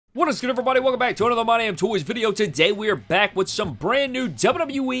What is good, everybody? Welcome back to another My Damn Toys video. Today we are back with some brand new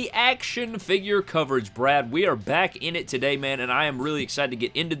WWE action figure coverage. Brad, we are back in it today, man, and I am really excited to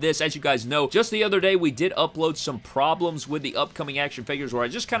get into this. As you guys know, just the other day we did upload some problems with the upcoming action figures where I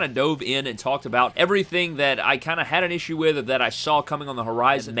just kind of dove in and talked about everything that I kind of had an issue with or that I saw coming on the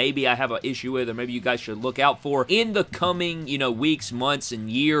horizon. Maybe I have an issue with, or maybe you guys should look out for in the coming, weeks, months, and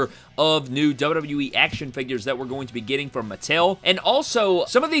year of new WWE action figures that we're going to be getting from Mattel. And also,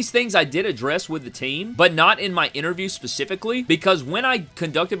 some of these things I did address with the team, but not in my interview specifically, because when I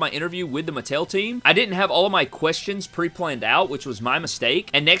conducted my interview with the Mattel team, I didn't have all of my questions pre-planned out, which was my mistake.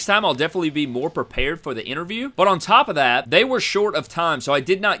 And next time, I'll definitely be more prepared for the interview. But on top of that, they were short of time, so I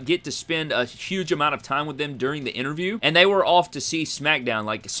did not get to spend a huge amount of time with them during the interview. And they were off to see SmackDown.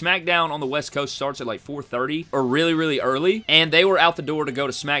 Like, SmackDown on the West Coast starts at like 4:30, or really, really early. And they were out the door to go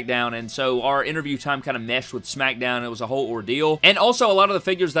to SmackDown. And so our interview time kind of meshed with SmackDown. It was a whole ordeal. And also a lot of the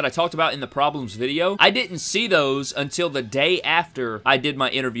figures that I talked about in the problems video, I didn't see those until the day after I did my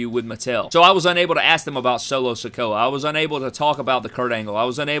interview with Mattel. So I was unable to ask them about Solo Sikoa. I was unable to talk about the Kurt Angle. I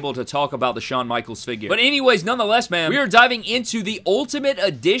was unable to talk about the Shawn Michaels figure. But anyways, nonetheless, man, we are diving into the Ultimate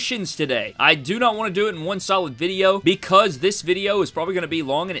Editions today. I do not want to do it in one solid video because this video is probably going to be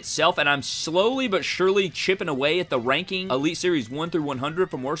long in itself, and I'm slowly but surely chipping away at the ranking Elite Series 1 through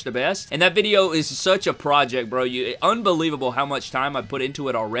 100 from worst to best. And that video is such a project, bro. Unbelievable how much time I put into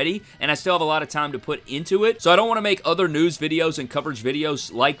it already, and I still have a lot of time to put into it. So I don't want to make other news videos and coverage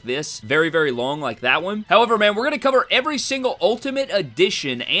videos like this very, very long like that one. However, man, we're going to cover every single Ultimate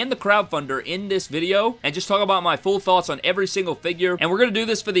Edition and the crowdfunder in this video and just talk about my full thoughts on every single figure. And we're going to do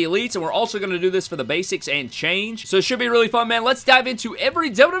this for the Elites, and we're also going to do this for the Basics and Change. So it should be really fun, man. Let's dive into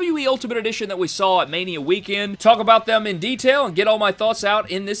every WWE Ultimate Edition that we saw at Mania weekend, talk about them in detail, and get all my thoughts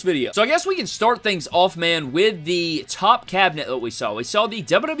out in this video. So I guess we can start things off, man, with the top cabinet that we saw. We saw the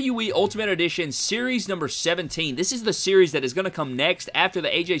WWE Ultimate Edition Series number 17. This is the series that is going to come next after the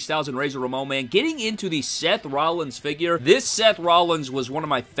AJ Styles and Razor Ramon, man. Getting into the Seth Rollins figure. This Seth Rollins was one of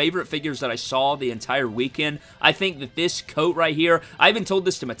my favorite figures that I saw the entire weekend. I think that this coat right here, I even told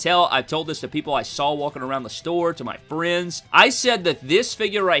this to Mattel. I've told this to people I saw walking around the store, to my friends. I said that this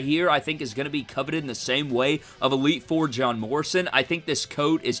figure right here, I think, is going to be coveted in the same way of Elite 4 John Morrison. I think this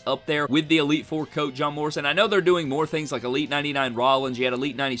coat is up there with the Elite 4 coat John Morrison. I know they're doing more things like Elite 99 Rollins, you had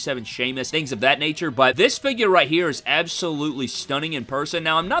Elite 97 Sheamus, things of that nature, but this figure right here is absolutely stunning in person.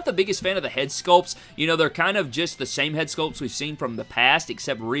 Now, I'm not the biggest fan of the head sculpts. They're kind of just the same head sculpts we've seen from the past,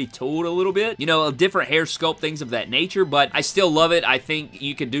 except retooled a little bit. A different hair sculpt, things of that nature, but I still love it. I think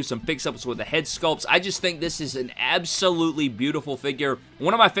you could do some fix-ups with the head sculpts. I just think this is an absolutely beautiful figure.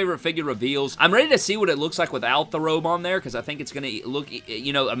 One of my favorite figure reveals. I'm ready to see what it looks like without the robe on there, because I think it's going to look,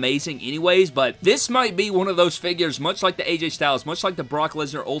 amazing anyways, but this might be one of those figures, much like the AJ Styles, much like the Brock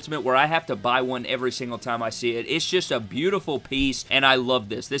Lesnar Ultimate, where I have to buy one every single time I see it. It's just a beautiful piece, and I love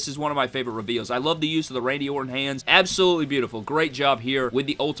this. This is one of my favorite reveals. I love the use of the Randy Orton hands. Absolutely beautiful. Great job here with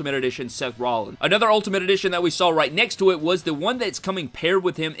the Ultimate Edition Seth Rollins. Another Ultimate Edition that we saw right next to it was the one that's coming paired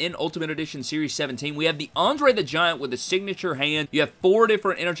with him in Ultimate Edition Series 17. We have the Andre the Giant with the signature hand. You have 4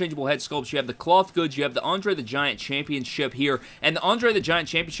 different interchangeable head sculpts. You have the cloth goods. You have the Andre the Giant Championship here, and the Andre the Giant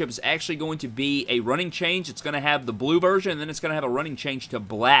Championship is actually going to be a running change. It's going to have the blue version, and then it's going to have a running change to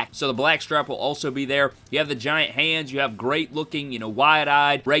black. So the black strap will also be there. You have the giant hands. You have great looking,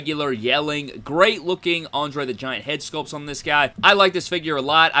 wide-eyed, regular, yelling, great looking Andre the Giant head sculpts on this guy. I like this figure a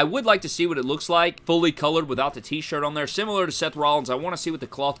lot. I would like to see what it looks like fully colored without the t-shirt on there. Similar to Seth Rollins, I want to see what the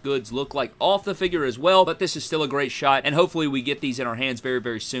cloth goods look like off the figure as well, but this is still a great shot, and hopefully we get these in our hands very,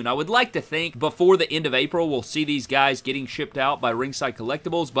 very soon. I would like to think before the end of April, we'll see these guys getting shipped out by Ringside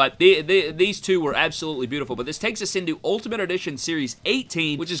Collectibles, but these two were absolutely beautiful. But this takes us into Ultimate Edition Series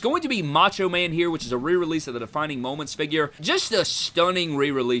 18, which is going to be Macho Man here, which is a re-release of the Defining Moments figure. Just a stunning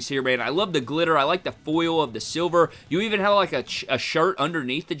re-release here, man. I love the glitter. I like the foil of the silver. You even have like a shirt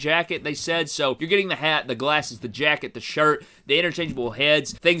underneath the jacket, they said. So you're getting the hat, the glasses, the jacket, the shirt, the interchangeable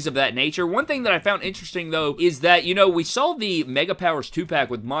heads, things of that nature. One thing that I found interesting, though, is that, we saw the Mega Powers 2-pack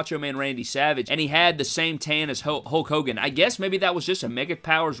with Macho Man Randy Savage, and he had the same tan as Hulk Hogan. I guess maybe that was just a Mega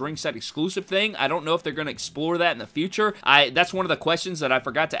Powers ringside exclusive thing. I don't know if they're going to explore that in the future. That's one of the questions that I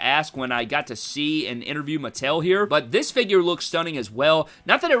forgot to ask when I got to see and interview Mattel here, but this figure looks stunning as well.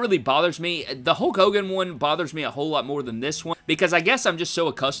 Not that it really bothers me. The Hulk Hogan one bothers me a whole lot more than this one, because I guess I'm just so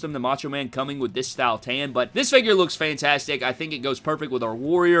accustomed to Macho Man coming with this style tan, but this figure looks fantastic. I think it goes perfect with our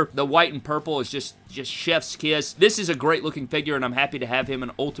Warrior. The white and purple is just chef's kiss. This is a great looking figure, and I'm happy to have him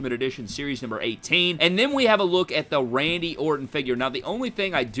in Ultimate Edition Series number 18. And then we have a look at the Randy Orton figure. Now, the only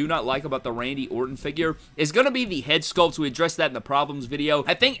thing I do not like about the Randy Orton figure is going to be the head sculpts. We addressed that in the problem albums video.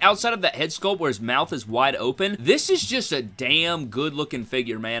 I think outside of that head sculpt where his mouth is wide open, this is just a damn good looking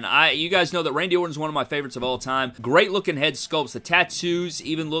figure, man. You guys know that Randy Orton's one of my favorites of all time. Great looking head sculpts. The tattoos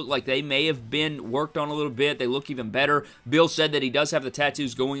even look like they may have been worked on a little bit. They look even better. Bill said that he does have the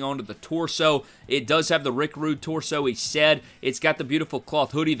tattoos going on to the torso. It does have the Rick Rude torso, he said. It's got the beautiful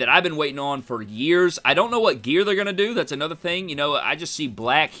cloth hoodie that I've been waiting on for years. I don't know what gear they're going to do. That's another thing. You know, I just see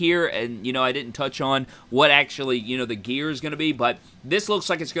black here, and, you know, I didn't touch on what actually, you know, the gear is going to be, but this looks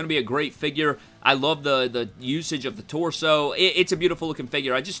like it's going to be a great figure. I love the usage of the torso. It's a beautiful looking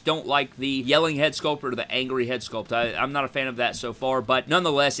figure. I just don't like the yelling head sculpt or the angry head sculpt. I'm not a fan of that so far, but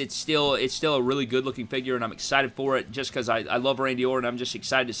nonetheless, it's still a really good looking figure, and I'm excited for it just because I love Randy Orton. I'm just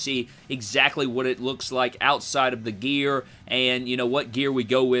excited to see exactly what it looks like outside of the gear and, you know, what gear we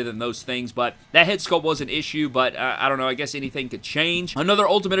go with and those things, but that head sculpt was an issue, but I don't know. I guess anything could change. Another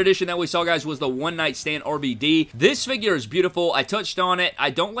Ultimate Edition that we saw, guys, was the One Night Stand RVD. This figure is beautiful. I touched on it. I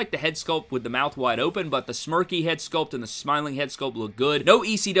don't like the head sculpt with the mouth wide open, but the smirky head sculpt and the smiling head sculpt look good. No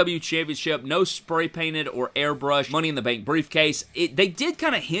ECW Championship, no spray painted or airbrush Money in the Bank briefcase. They did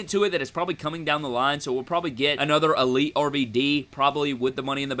kind of hint to it that it's probably coming down the line, so we'll probably get another Elite RVD, probably with the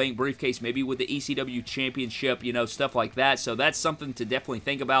Money in the Bank briefcase, maybe with the ECW Championship, you know, stuff like that, so that's something to definitely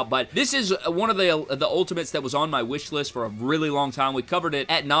think about, but this is one of the Ultimates that was on my wish list for a really long time. We covered it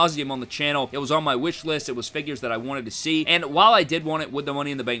ad nauseum on the channel. It was on my wish list. It was figures that I wanted to see, and while I did want it with the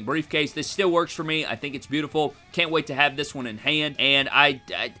Money in the Bank briefcase, this still works for me. I think it's beautiful. Can't wait to have this one in hand, and I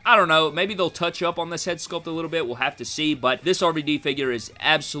don't know, maybe they'll touch up on this head sculpt a little bit. We'll have to see, but this RVD figure is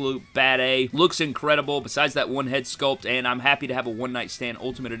absolute bad A. Looks incredible besides that one head sculpt, and I'm happy to have a One Night Stand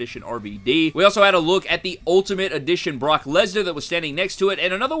Ultimate Edition RVD. We also had a look at the Ultimate Edition Brock Lesnar that was standing next to it,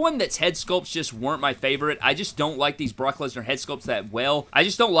 and another one that's head sculpts just weren't my favorite. I just don't like these Brock Lesnar head sculpts that well. I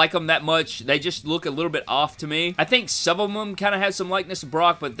just don't like them that much. They just look a little bit off to me. I think some of them kind of have some likeness to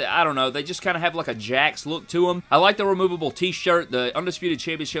Brock, but I don't know. They just kind of have like a Jax look to them. I like the removable t-shirt. The Undisputed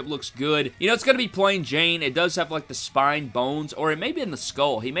Championship looks good. You know, it's going to be plain Jane. It does have like the spine bones, or it may be in the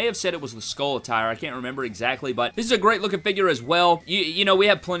skull. He may have said it was the skull attire. I can't remember exactly, but this is a great looking figure as well. You know, we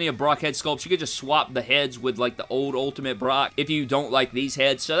have plenty of Brock head sculpts. You could just swap the heads with like the old Ultimate Brock if you don't like these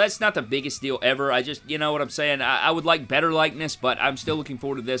heads, so that's not the biggest deal ever. I just, you know what I'm saying, I would like better likeness, but I'm still looking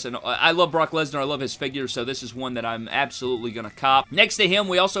forward to this, and I love Brock Lesnar. I love his figure, so this is one that I'm absolutely going to cop. Next to him,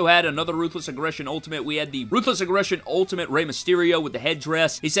 we also had another Ruthless Aggression Ultimate. We had the Ruthless Aggression Ultimate Rey Mysterio with the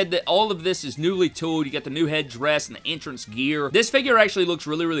headdress. He said that all of this is newly tooled. You got the new headdress and the entrance gear. This figure actually looks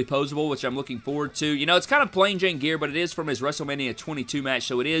really, really posable, which I'm looking forward to. You know, it's kind of plain Jane gear, but it is from his WrestleMania 22 match,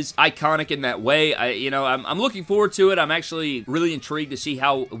 so it is iconic in that way. I'm looking forward to it. I'm actually really intrigued to see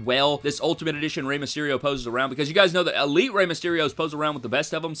how well this Ultimate Edition Rey Mysterio poses around, because you guys know that Elite Rey Mysterio's pose around with the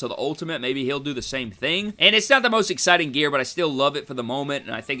best of them, so the Ultimate, maybe he'll do the same thing. And it's not the most exciting gear, but I still love it for the moment,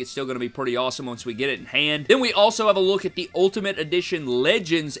 and I think it's still going to be pretty awesome once we get it in hand. Then we also have a look at the Ultimate Edition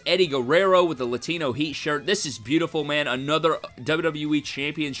Legends Eddie Guerrero with the Latino Heat shirt. This is beautiful, man. Another WWE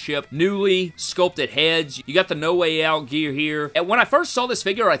Championship, newly sculpted heads. You got the No Way Out gear here. And when I first saw this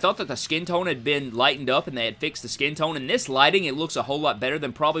figure, I thought that the skin tone had been lightened up and they had fixed the skin tone. In this lighting, it looks a whole lot better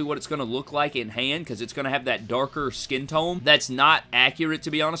than probably what it's going to look like in hand, because it's going to have that darker skin tone. That's not accurate,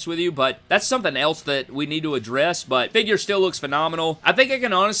 to be honest with you, but that's something else that we need to address. But figure still looks phenomenal. I think I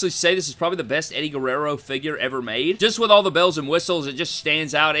can honestly say this is probably the best Eddie Guerrero figure ever made. Just with all the bells and whistles, it just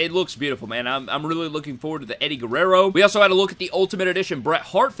stands out. It looks beautiful, man. I'm really looking forward to the Eddie Guerrero. We also had a look at the Ultimate Edition Bret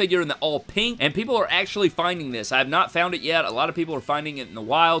Hart figure in the all pink, and people are actually finding this. I have not found it yet. A lot of people are finding it in the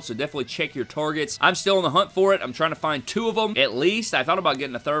wild, so definitely check your targets. I'm still on the hunt for it. I'm trying to find 2 of them at least. I thought about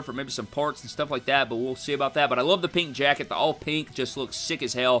getting a 3rd for maybe some parts and stuff like that, but we'll see about that. But I love the pink jacket. The all pink just looks sick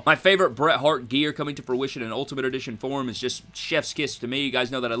as hell. My favorite Bret Hart gear coming to fruition in Ultimate Edition form is just chef's kiss to me. You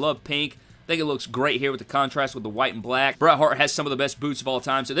guys know that I love pink. I think it looks great here with the contrast with the white and black. Bret Hart has some of the best boots of all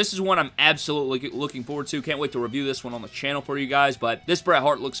time, so this is one I'm absolutely looking forward to. Can't wait to review this one on the channel for you guys, but this Bret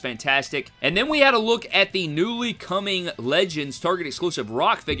Hart looks fantastic. And then we had a look at the newly coming Legends Target exclusive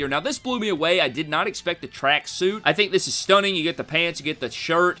Rock figure. Now, this blew me away. I did not expect the tracksuit. I think this is stunning. You get the pants, you get the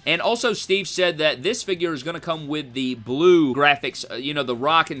shirt, and also Steve said that this figure is going to come with the blue graphics, you know, the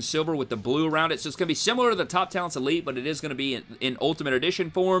Rock and silver with the blue around it, so it's going to be similar to the Top Talents Elite, but it is going to be in Ultimate Edition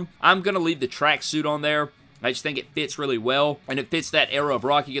form. I'm going to leave the tracksuit on there. I just think it fits really well, and it fits that era of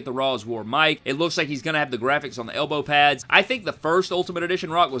Rock. You get the Raw as War Mike. It looks like he's going to have the graphics on the elbow pads. I think the first Ultimate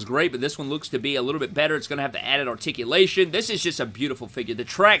Edition Rock was great, but this one looks to be a little bit better. It's going to have the added articulation. This is just a beautiful figure. The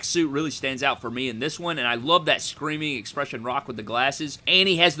tracksuit really stands out for me in this one, and I love that screaming expression Rock with the glasses, and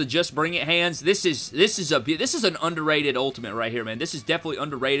he has the Just Bring It hands. This is an underrated Ultimate right here, man. This is definitely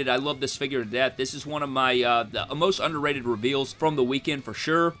underrated. I love this figure to death. This is one of my the most underrated reveals from the weekend for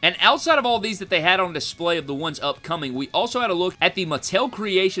sure. And outside of all these that they had on display of the ones upcoming, we also had a look at the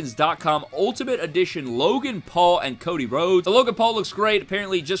MattelCreations.com Ultimate Edition Logan Paul and Cody Rhodes. The Logan Paul looks great.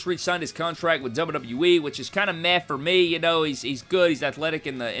 Apparently he just re-signed his contract with WWE, which is kind of meh for me. You know, he's good. He's athletic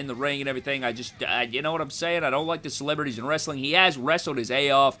in the ring and everything. You know what I'm saying? I don't like the celebrities in wrestling. He has wrestled his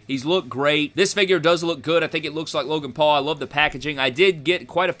A off. He's looked great. This figure does look good. I think it looks like Logan Paul. I love the packaging. I did get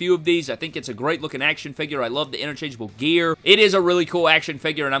quite a few of these. I think it's a great looking action figure. I love the interchangeable gear. It is a really cool action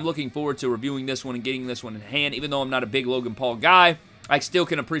figure, and I'm looking forward to reviewing this one and getting this one in hand. Even though I'm not a big Logan Paul guy, I still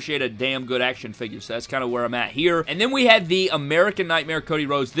can appreciate a damn good action figure, so that's kind of where I'm at here. And then we had the American Nightmare Cody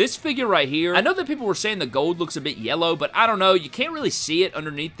Rhodes. This figure right here, I know that people were saying the gold looks a bit yellow, but I don't know. You can't really see it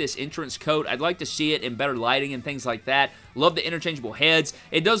underneath this entrance coat. I'd like to see it in better lighting and things like that. Love the interchangeable heads.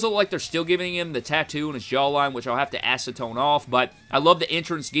 It does look like they're still giving him the tattoo on his jawline, which I'll have to acetone off, but I love the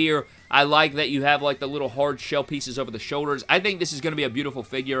entrance gear. I like that you have like the little hard shell pieces over the shoulders. I think this is going to be a beautiful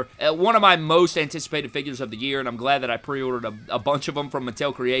figure. One of my most anticipated figures of the year, and I'm glad that I pre-ordered a bunch of them from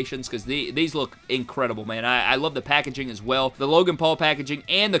Mattel Creations because these look incredible, man. I love the packaging as well. The Logan Paul packaging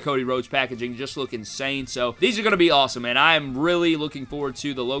and the Cody Rhodes packaging just look insane, so these are going to be awesome, man. I am really looking forward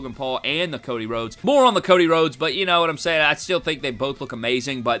to the Logan Paul and the Cody Rhodes. More on the Cody Rhodes, but you know what I'm saying? I still think they both look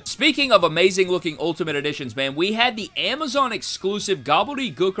amazing, but speaking of amazing looking Ultimate Editions, man, we had the Amazon exclusive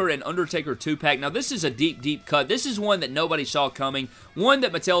Gobbledygooker and Undertaker 2-pack. Now, this is a deep, deep cut. This is one that nobody saw coming. One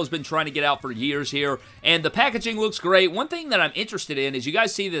that Mattel has been trying to get out for years here, and the packaging looks great. One thing that I'm interested in is you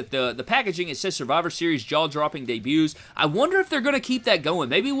guys see that the packaging, it says Survivor Series jaw-dropping debuts. I wonder if they're going to keep that going.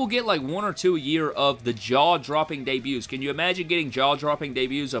 Maybe we'll get like 1 or 2 a year of the jaw-dropping debuts. Can you imagine getting jaw-dropping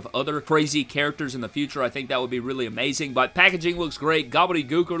debuts of other crazy characters in the future? I think that would be really amazing, but packaging looks great.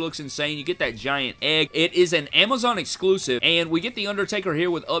 Gobbledygooker looks insane. You get that giant egg. It is an Amazon exclusive, and we get the Undertaker here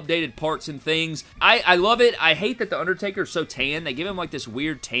with updated parts and things. I love it. I hate that the Undertaker is so tan. They give him like this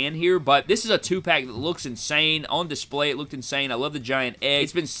weird tan here, but this is a 2-pack that looks insane. On display, it looked insane. I love the giant egg.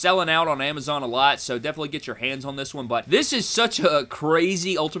 It's been selling out on Amazon a lot, so definitely get your hands on this one, but this is such a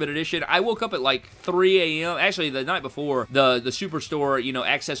crazy Ultimate Edition. I woke up at like 3 a.m. Actually, the night before the Superstore, you know,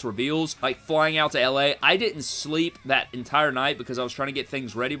 access reveals, like flying out to LA. I didn't sleep that entire night because I was trying to get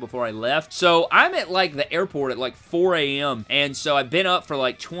things ready before I left. So I'm at like the airport at like 4 a.m. and so I've been up for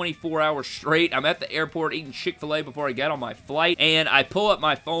like 24 hours straight. I'm at the airport eating Chick-fil-A before I got on my flight, and I pull up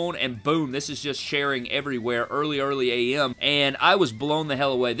my phone and boom, this is just sharing everywhere early a.m. and I was blown the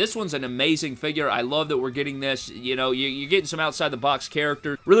hell away. This one's an amazing figure. I love that we're getting this. You know, you're getting some outside the box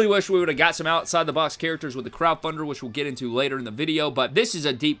characters. Really wish we would have got some outside the box characters with the crowdfunder, which we'll get into later in the video, but this is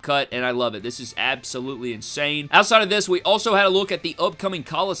a deep cut and I love it. This is absolutely insane. Outside of this, we also had a look at the upcoming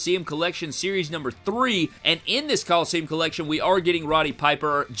Coliseum Collection Series number 3, and in this Coliseum Collection, we are getting Roddy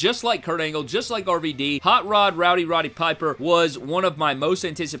Piper, just like Kurt Angle, just like RVD. Hot Rod Roddy Piper was one of my most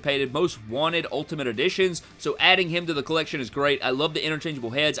anticipated, most wanted Ultimate Editions, so adding him to the collection is great. I love the interchangeable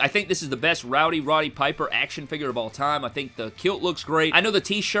heads. I think this is the best Roddy Piper action figure of all time. I think the kilt looks great. I know the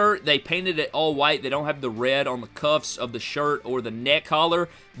t-shirt, they painted it all white. They don't have the red on the cuffs of the shirt or the neck collar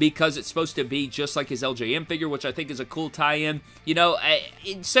because it's supposed to be just like his LJM figure, which I think is a cool tie-in. You know,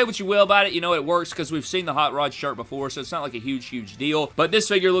 say what you will about it, you know, it works because we've seen the Hot Rod shirt before, so it's not like a huge deal, but this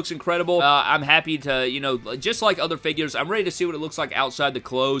figure looks incredible. I'm happy to, you know, just like other figures, I'm ready to see what it looks like outside the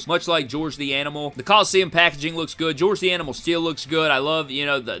clothes, much like George the Animal. The Coliseum packaging looks good. George the Animal still looks good. I love, you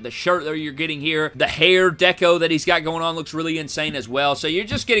know, the shirt that you're getting here. The hair deco that he's got going on looks really insane as well, so you're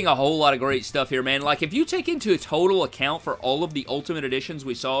just getting a whole lot of great stuff here, man. Like, if you take into a total account for all of the Ultimate Editions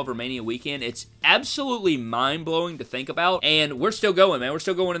we saw over Mania weekend, it's absolutely mind-blowing to think about, and we're still going, man. We're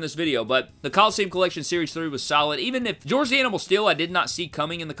still going in this video, but the Coliseum Collection Series 3 was solid. Even if George the Animal Steel I did not see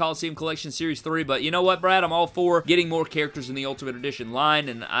coming in the Coliseum Collection Series 3, but you know what, Brad? I'm all for getting more characters in the Ultimate Edition line,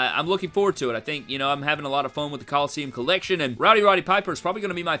 and I'm looking forward to it. I think, you know, I'm having a lot of fun with the Coliseum Collection, and Roddy Piper is probably going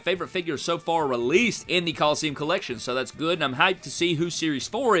to be my favorite figure so far released in the Coliseum Collection, so that's good, and I'm hyped to see who Series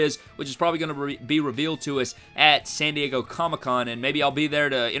 4 is, which is probably going to be revealed to us at San Diego Comic-Con, and maybe I'll be there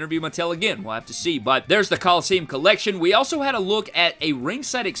to interview Mattel again. We'll have to see, but there's the Coliseum Collection. We also had a look at a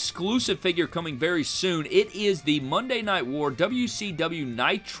ringside exclusive figure coming very soon. It is the Monday Night War WCW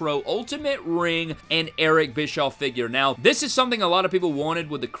Nitro Ultimate Ring and Eric Bischoff figure. Now, this is something a lot of people wanted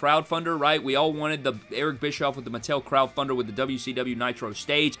with the crowdfunder, right? We all wanted the Eric Bischoff with the Mattel crowdfunder with the WCW Nitro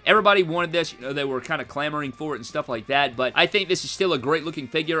stage. Everybody wanted this. You know, they were kind of clamoring for it and stuff like that, but I think this is still a great looking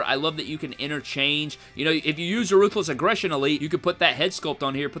figure. I love that you can interchange. You know, if you use a Ruthless Aggression Elite, you could put that head sculpt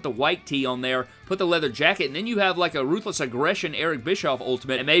on here, put the white tee on there, put the leather jacket, and then you have like a Ruthless Aggression Eric Bischoff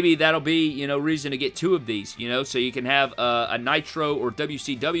Ultimate, and maybe that'll be, you know, reason to get two of these, you know, so you can have a Nitro or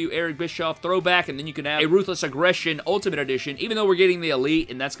WCW Eric Bischoff throwback, and then you can have a Ruthless Aggression Ultimate Edition. Even though we're getting the Elite,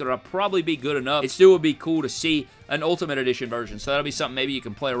 and that's going to probably be good enough, it still would be cool to see an Ultimate Edition version, so that'll be something maybe you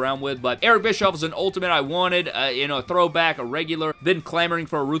can play around with. But Eric Bischoff is an Ultimate I wanted, you know, a throwback, a regular. Been clamoring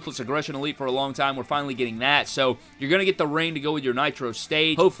for a Ruthless Aggression Elite for a long time. We're finally getting that, so you're going to get the ring to go with your Nitro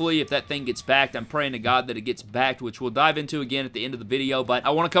stage. Hopefully, if that thing gets backed, I'm praying to God that it gets backed, which we'll dive into again at the end of the video, but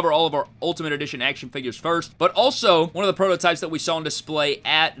I want to cover all of our Ultimate Edition action figures first. But also, one of the prototypes that we saw on display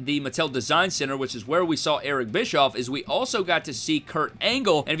at the Mattel Design Center, which is where we saw Eric Bischoff, is we also got to see Kurt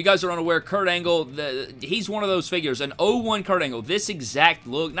Angle. And if you guys are unaware, Kurt Angle, he's one of those figures, an 01 Kurt Angle, this exact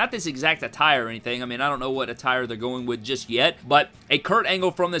look, not this exact attire or anything. I mean, I don't know what attire they're going with just yet, but a Kurt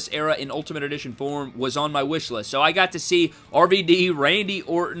Angle from this era in Ultimate Edition form was on my wish list. So I got to see RVD, Randy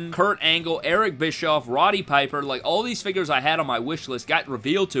Orton, Kurt Angle, Eric Bischoff, Roddy Piper, like all these figures I had on my wish list got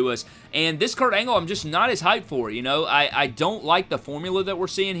revealed to us, and this Kurt Angle I'm just not as hyped for, you know. I don't like the formula that we're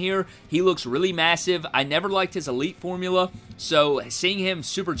seeing here. He looks really massive. I never liked his Elite formula, so seeing him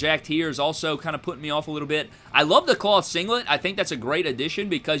super jacked here is also kind of putting me off a little bit. I love the cloth singlet. I think that's a great addition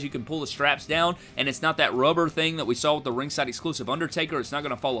because you can pull the straps down and it's not that rubber thing that we saw with the ringside exclusive Undertaker. It's not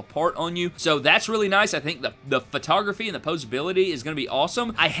going to fall apart on you. So that's really nice. I think the photography and the posability is going to be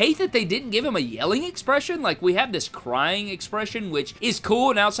awesome. I hate that they didn't give him a yelling expression. Like, we have this crying expression, which is cool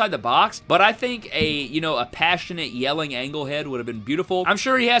and outside the box, but I think a passionate yelling Angle head would have been beautiful. I'm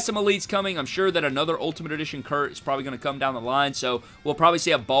sure he has some Elites coming. I'm sure that another Ultimate Edition Kurt is probably going to come down the line, so we'll probably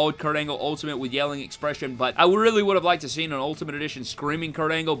see a bald Kurt Angle Ultimate with yelling expression, but I really would have liked to see an Ultimate Edition screaming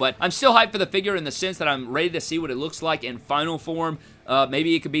Kurt Angle, but I'm still hyped for the figure in the sense that I'm ready to see what it looks like in final form.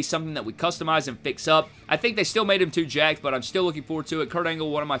 Maybe it could be something that we customize and fix up. I think they still made him too jacked, but I'm still looking forward to it. Kurt Angle,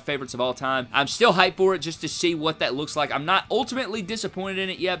 one of my favorites of all time. I'm still hyped for it just to see what that looks like. I'm not ultimately disappointed in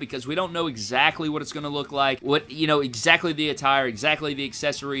it yet because we don't know exactly what it's going to look like, exactly the attire, exactly the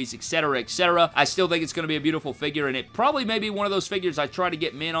accessories, etc., etc. I still think it's going to be a beautiful figure, and it probably may be one of those figures I try to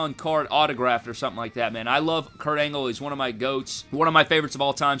get men on card autographed or something like that, man. I love Kurt Angle. He's one of my goats, one of my favorites of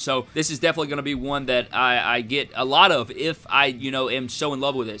all time, so this is definitely going to be one that I get a lot of if I, am so in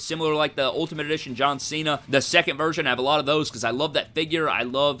love with it. Similar like the Ultimate Edition John Cena, the second version, I have a lot of those because I love that figure. I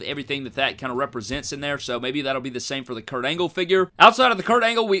love everything that kind of represents in there, so maybe that'll be the same for the Kurt Angle figure. Outside of the Kurt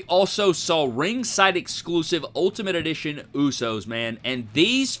Angle, we also saw ringside exclusive Ultimate Edition Usos, man, and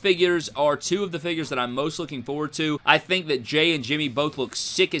these figures are two of the figures that I'm most looking forward to. I think that Jay and Jimmy both look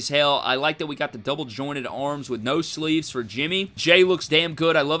sick as hell. I like that we got the double jointed arms with no sleeves for Jimmy. Jay looks damn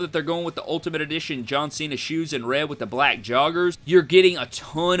good. I love that they're going with the Ultimate Edition John Cena shoes in red with the black joggers. You're getting a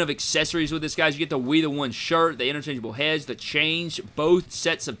ton of accessories with this, guys. You get the We The One shirt, the interchangeable heads, the change, both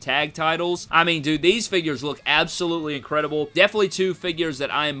sets of tag titles. I mean, dude, these figures look absolutely incredible. Definitely two figures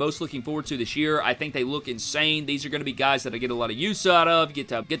that I am most looking forward to this year. I think they look insane. These are going to be guys that I get a lot of use out of, get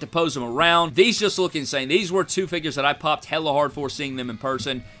to pose them around. These just look insane. These were two figures that I popped hella hard for seeing them in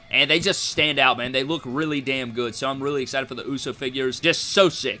person, and they just stand out, man. They look really damn good, so I'm really excited for the Uso figures. Just so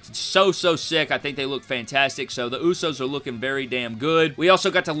sick. So sick. I think they look fantastic, so the Usos are looking very damn good. We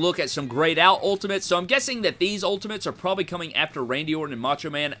also got to look at some grayed out Ultimates, so I'm guessing that these Ultimates are probably coming after Randy Orton and Macho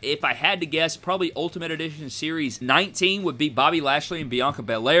Man. If I had to guess, probably Ultimate Edition Series 19 would be Bobby Lashley and Bianca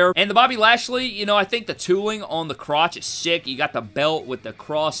Belair. And the Bobby Lashley, I think the tooling on the crotch is sick. You got the belt with the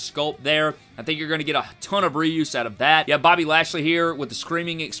cross sculpt there. I think you're going to get a ton of reuse out of that. Yeah, Bobby Lashley here with the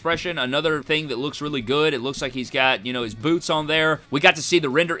screaming expression. Another thing that looks really good. It looks like he's got, his boots on there. We got to see the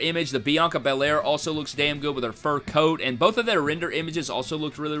render image. The Bianca Belair also looks damn good with her fur coat. And both of their render images also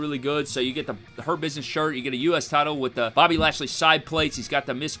looked really, really good. So you get the Her Business shirt. You get a U.S. title with the Bobby Lashley side plates. He's got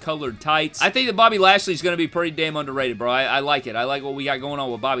the miscolored tights. I think that Bobby Lashley is going to be pretty damn underrated, bro. I like it. I like what we got going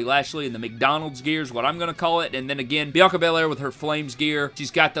on with Bobby Lashley and the McDonald's gear is what I'm going to call it. And then again, Bianca Belair with her Flames gear.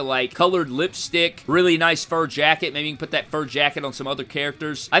 She's got the, colored lip lipstick, really nice fur jacket. Maybe you can put that fur jacket on some other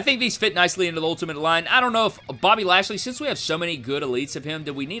characters. I think these fit nicely into the Ultimate line. I don't know if Bobby Lashley, since we have so many good elites of him,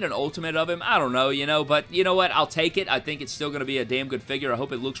 do we need an Ultimate of him? I don't know, you know, but you know what? I'll take it. I think it's still going to be a damn good figure. I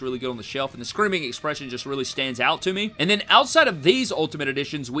hope it looks really good on the shelf, and the screaming expression just really stands out to me. And then outside of these Ultimate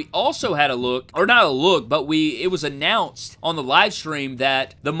Editions, we also had a look, or not a look, but it was announced on the live stream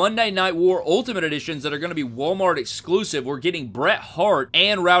that the Monday Night War Ultimate Editions that are going to be Walmart exclusive, we're getting Bret Hart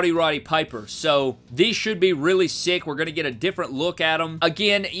and Rowdy Roddy Piper. So these should be really sick. We're going to get a different look at them.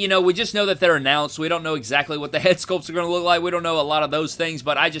 Again, you know, we just know that they're announced. We don't know exactly what the head sculpts are going to look like. We don't know a lot of those things,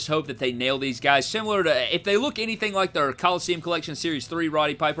 but I just hope that they nail these guys. Similar to, if they look anything like their Coliseum Collection Series 3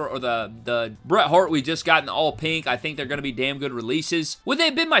 Roddy Piper or the Bret Hart we just got in all pink, I think they're going to be damn good releases. Would they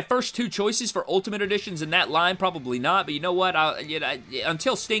have been my first two choices for Ultimate Editions in that line? Probably not, but you know what?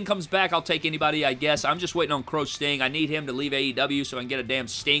 Until Sting comes back, I'll take anybody, I guess. I'm just waiting on Crow Sting. I need him to leave AEW so I can get a damn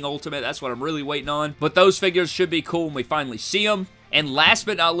Sting Ultimate. That's what I'm really waiting on. But those figures should be cool when we finally see them. And last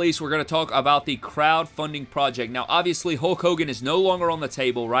but not least, we're going to talk about the crowdfunding project. Now, obviously, Hulk Hogan is no longer on the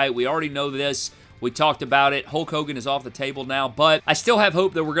table, right? We already know this. We talked about it. Hulk Hogan is off the table now, but I still have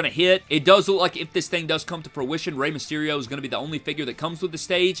hope that we're going to hit. It does look like if this thing does come to fruition, Rey Mysterio is going to be the only figure that comes with the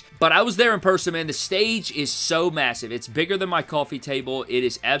stage. But I was there in person, man. The stage is so massive. It's bigger than my coffee table. It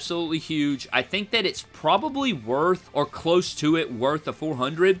is absolutely huge. I think that it's probably worth, or close to it, worth the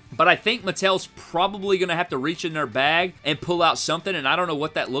 $400. But I think Mattel's probably going to have to reach in their bag and pull out something, and I don't know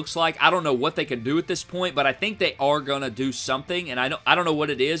what that looks like. I don't know what they can do at this point, but I think they are going to do something, and I don't know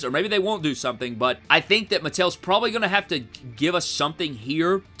what it is, or maybe they won't do something, but I think that Mattel's probably going to have to give us something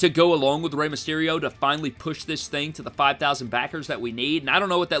here to go along with Rey Mysterio to finally push this thing to the 5,000 backers that we need. And I don't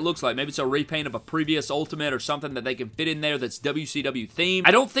know what that looks like. Maybe it's a repaint of a previous Ultimate or something that they can fit in there that's WCW themed.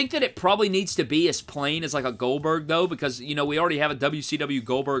 I don't think that it probably needs to be as plain as like a Goldberg though, because, you know, we already have a WCW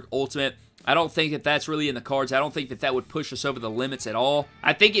Goldberg Ultimate. I don't think that that's really in the cards. I don't think that that would push us over the limits at all.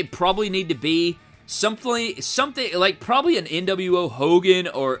 I think it probably need to be something like probably an NWO Hogan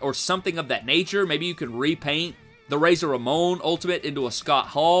or something of that nature. Maybe you can repaint the Razor Ramon Ultimate into a Scott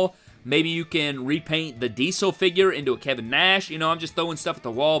Hall. Maybe you can repaint the Diesel figure into a Kevin Nash. You know, I'm just throwing stuff at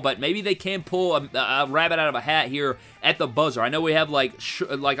the wall, but maybe they can pull a rabbit out of a hat here at the buzzer. I know we have like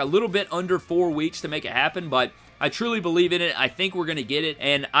a little bit under 4 weeks to make it happen, but I truly believe in it. I think we're going to get it,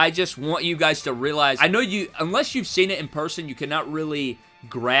 and I just want you guys to realize, I know unless you've seen it in person, you cannot really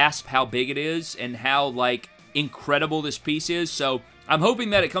grasp how big it is and how, like, incredible this piece is. So I'm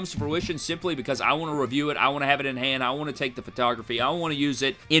hoping that it comes to fruition simply because I want to review it. I want to have it in hand. I want to take the photography. I want to use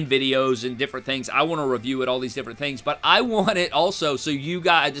it in videos and different things. I want to review it, all these different things. But I want it also so you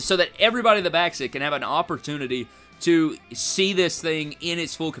guys, so that everybody that backs it can have an opportunity to see this thing in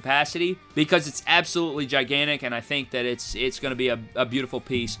its full capacity, because it's absolutely gigantic, and I think that it's going to be a beautiful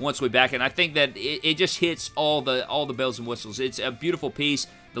piece once we back it. And I think that it just hits all the bells and whistles. It's a beautiful piece.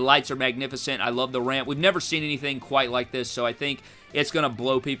 The lights are magnificent. I love the ramp. We've never seen anything quite like this, so I think it's going to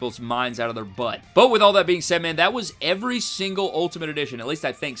blow people's minds out of their butt. But with all that being said, man, that was every single Ultimate Edition. At least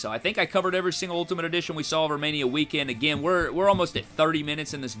I think so. I think I covered every single Ultimate Edition we saw over Mania weekend. Again, we're almost at 30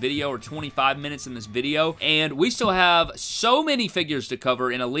 minutes in this video, or 25 minutes in this video, and we still have so many figures to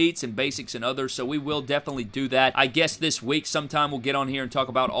cover in Elites and Basics and others, so we will definitely do that. I guess this week sometime we'll get on here and talk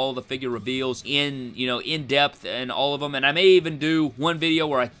about all the figure reveals in depth and all of them, and I may even do one video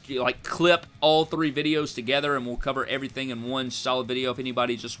where I like clip all 3 videos together, and we'll cover everything in one solid video if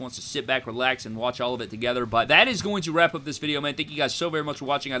anybody just wants to sit back, relax, and watch all of it together. But that is going to wrap up this video, man. Thank you guys so very much for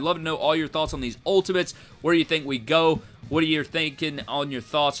watching. I'd love to know all your thoughts on these Ultimates. Where do you think we go? What are you thinking on your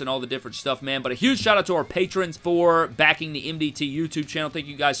thoughts and all the different stuff, man? But a huge shout out to our patrons for backing the MDT YouTube channel. Thank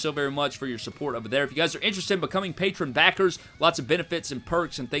you guys so very much for your support over there. If you guys are interested in becoming patron backers, lots of benefits and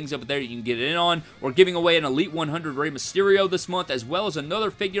perks and things over there you can get in on. We're giving away an Elite 100 Rey Mysterio this month, as well as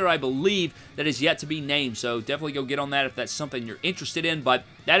another figure, I believe, that is yet to be named. So definitely go get on that if that's something you're interested in. But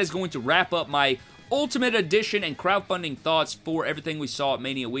that is going to wrap up my Ultimate Edition and crowdfunding thoughts for everything we saw at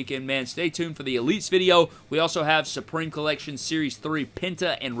Mania weekend, man. Stay tuned for the Elites video. We also have Supreme Collection Series 3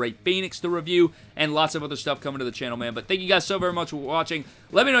 Penta and Rey Fenix to review, and lots of other stuff coming to the channel, man. But thank you guys so very much for watching.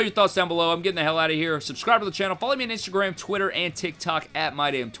 Let me know your thoughts down below. I'm getting the hell out of here. Subscribe to the channel. Follow me on Instagram, Twitter, and TikTok at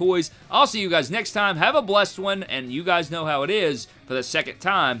My Damn Toys. I'll see you guys next time. Have a blessed one, and you guys know how it is. For the second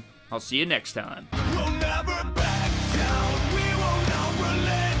time, I'll see you next time.